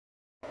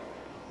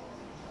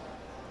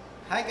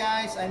Hi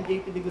guys, I'm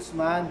JAYPee De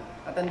Guzman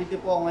at andito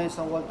po ako ngayon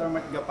sa Walter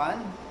Mart, Japan.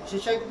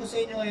 I-share ko sa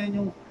inyo ngayon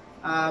yung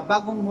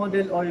bagong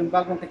model o yung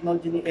bagong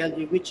technology ni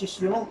LG, which is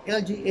yung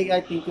LG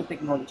AI ThiNQ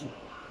technology.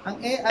 Ang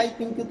AI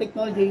ThiNQ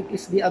technology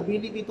is the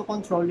ability to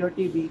control your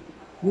TV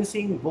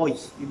using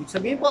voice. Ibig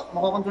sabihin po,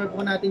 makokontrol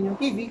po natin yung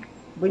TV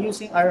by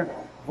using our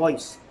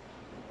voice.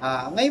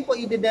 Ngayon po,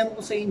 i-demo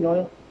ko sa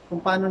inyo kung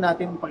paano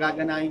natin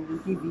pagaganahin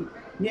yung TV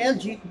ni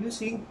LG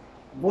using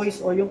voice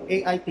o yung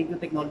AI ThiNQ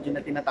technology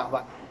na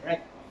tinatawag.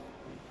 Right?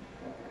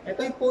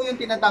 Ito po yung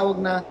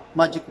tinatawag na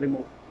magic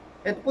remote.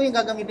 Ito po yung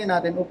gagamitin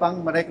natin upang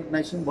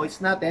ma-recognize yung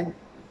voice natin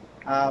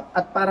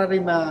at para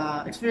rin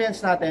ma-experience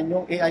natin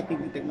yung AI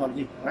TV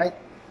technology. Right?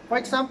 For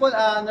example,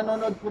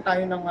 nanonood po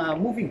tayo ng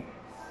movie.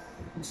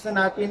 Gusto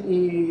natin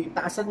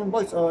itaasan yung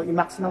voice o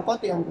i-max ng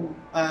konti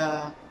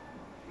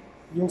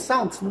yung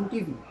sounds ng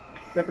TV.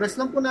 Pe-press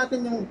lang po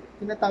natin yung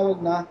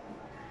tinatawag na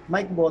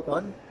mic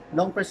button.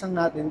 Long press lang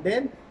natin.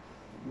 Then,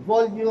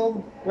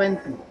 volume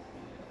 20.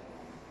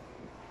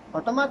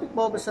 Automatic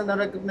po, basta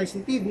na-recognize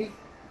yung TV,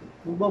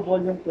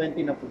 volume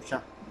 20 na po siya.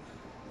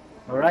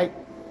 Alright.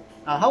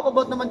 How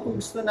about naman kung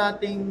gusto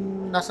nating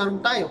nasa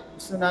room tayo?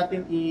 Gusto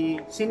natin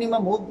i-cinema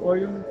mode or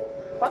yung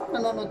parang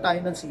nanonood tayo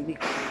ng sine.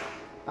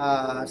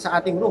 Sa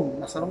ating room,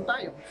 nasa room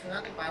tayo. Gusto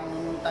natin parang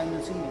nanonood tayo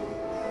ng sine.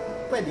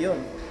 Pwede yun.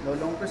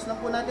 Long press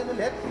lang po natin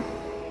ulit.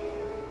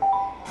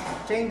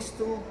 Change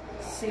to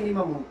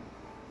cinema mode.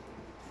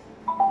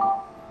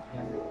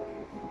 Yan.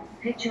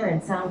 Picture and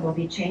sound will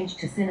be changed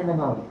to cinema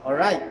mode.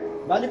 Alright.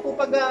 Bali po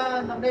pag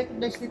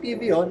na-recognize ni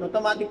TV yun,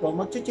 automatic po,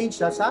 mag-change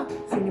siya sa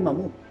cinema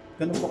mode.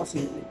 Ganun po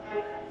kasimple.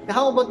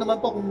 How about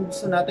naman po kung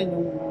gusto natin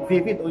yung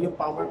vivid o yung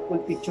powerful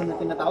picture na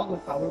tinatawag,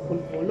 yung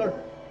powerful color,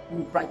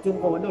 yung bright yung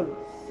color.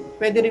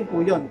 Pwede rin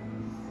po yun.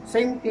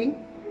 Same thing,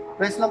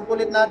 press lang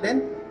ulit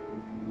natin,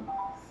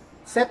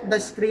 set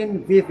the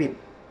screen vivid.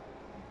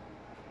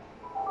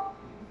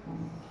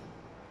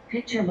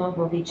 Picture mode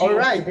will be changed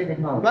to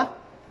vivid mode. Diba?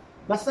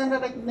 Basta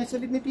na-recognize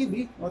ulit ni TV,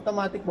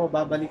 automatic mo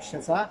babalik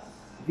siya sa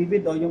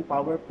vivid o yung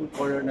powerful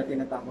color na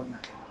tinatawag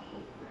natin.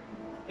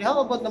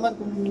 How about naman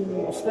kung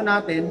gusto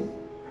natin,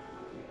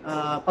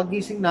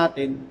 paggising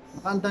natin,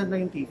 naka-under na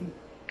yung TV.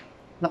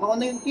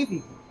 Naka-on na yung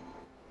TV.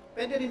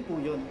 Pwede rin po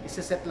yun.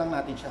 Isa-set lang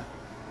natin siya.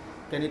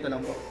 Ganito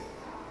lang po.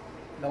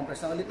 Long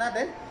press na ulit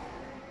natin.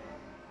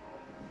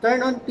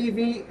 Turn on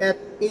TV at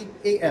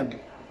 8 a.m.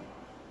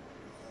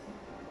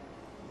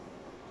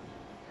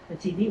 The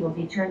TV will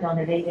be turned on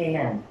at 8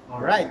 a.m.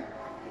 Alright.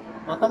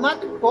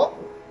 Automatic po,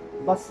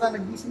 basta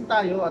nagising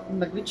tayo at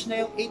nag-reach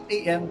na yung 8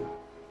 a.m.,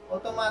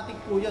 automatic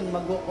po yun,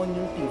 mag-on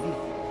yung TV.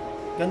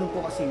 Ganun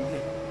po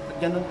kasimple. At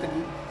ganun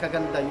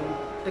kaganda yung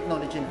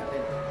technology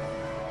natin.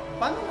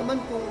 Paano naman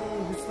kung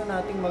gusto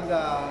nating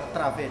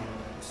mag-travel?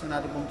 Gusto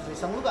natin pumunta sa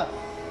isang lugar.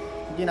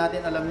 Hindi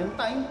natin alam yung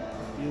time,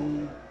 yung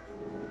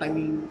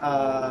timing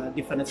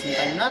difference ng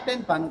time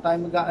natin, paano tayo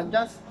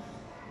mag-a-adjust.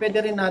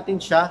 Pwede rin natin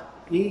siya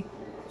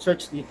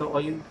search dito o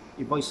yung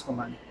i-voice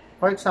command.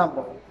 For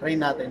example, try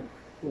natin.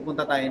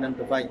 Pupunta tayo ng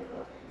Dubai.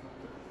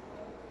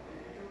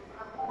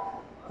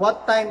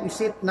 What time is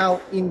it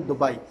now in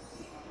Dubai?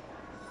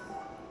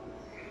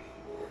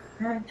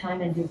 Current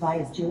time in Dubai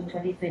is June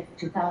 25th,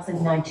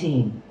 2019,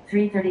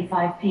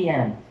 3:35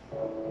 p.m.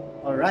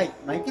 Alright,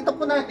 nakikita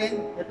po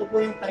natin, ito po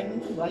yung time in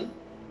Dubai.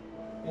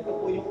 Ito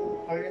po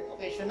yung current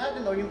location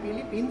natin or yung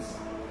Philippines.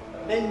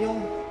 Then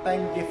yung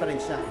time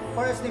difference niya.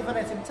 First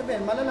difference, ibig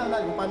sabihin, malalaman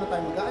natin kung paano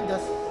tayo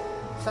mag-a-adjust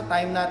sa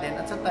time natin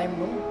at sa time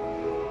nung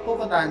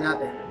pupuntahan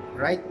natin.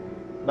 Right?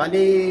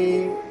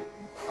 Bali,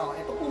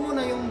 ito po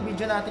muna yung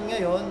video natin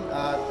ngayon.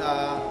 At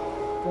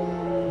kung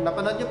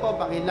napanood nyo po,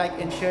 paki-like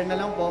and share na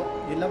lang po.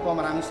 Yun lang po,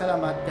 maraming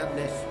salamat. God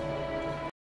bless.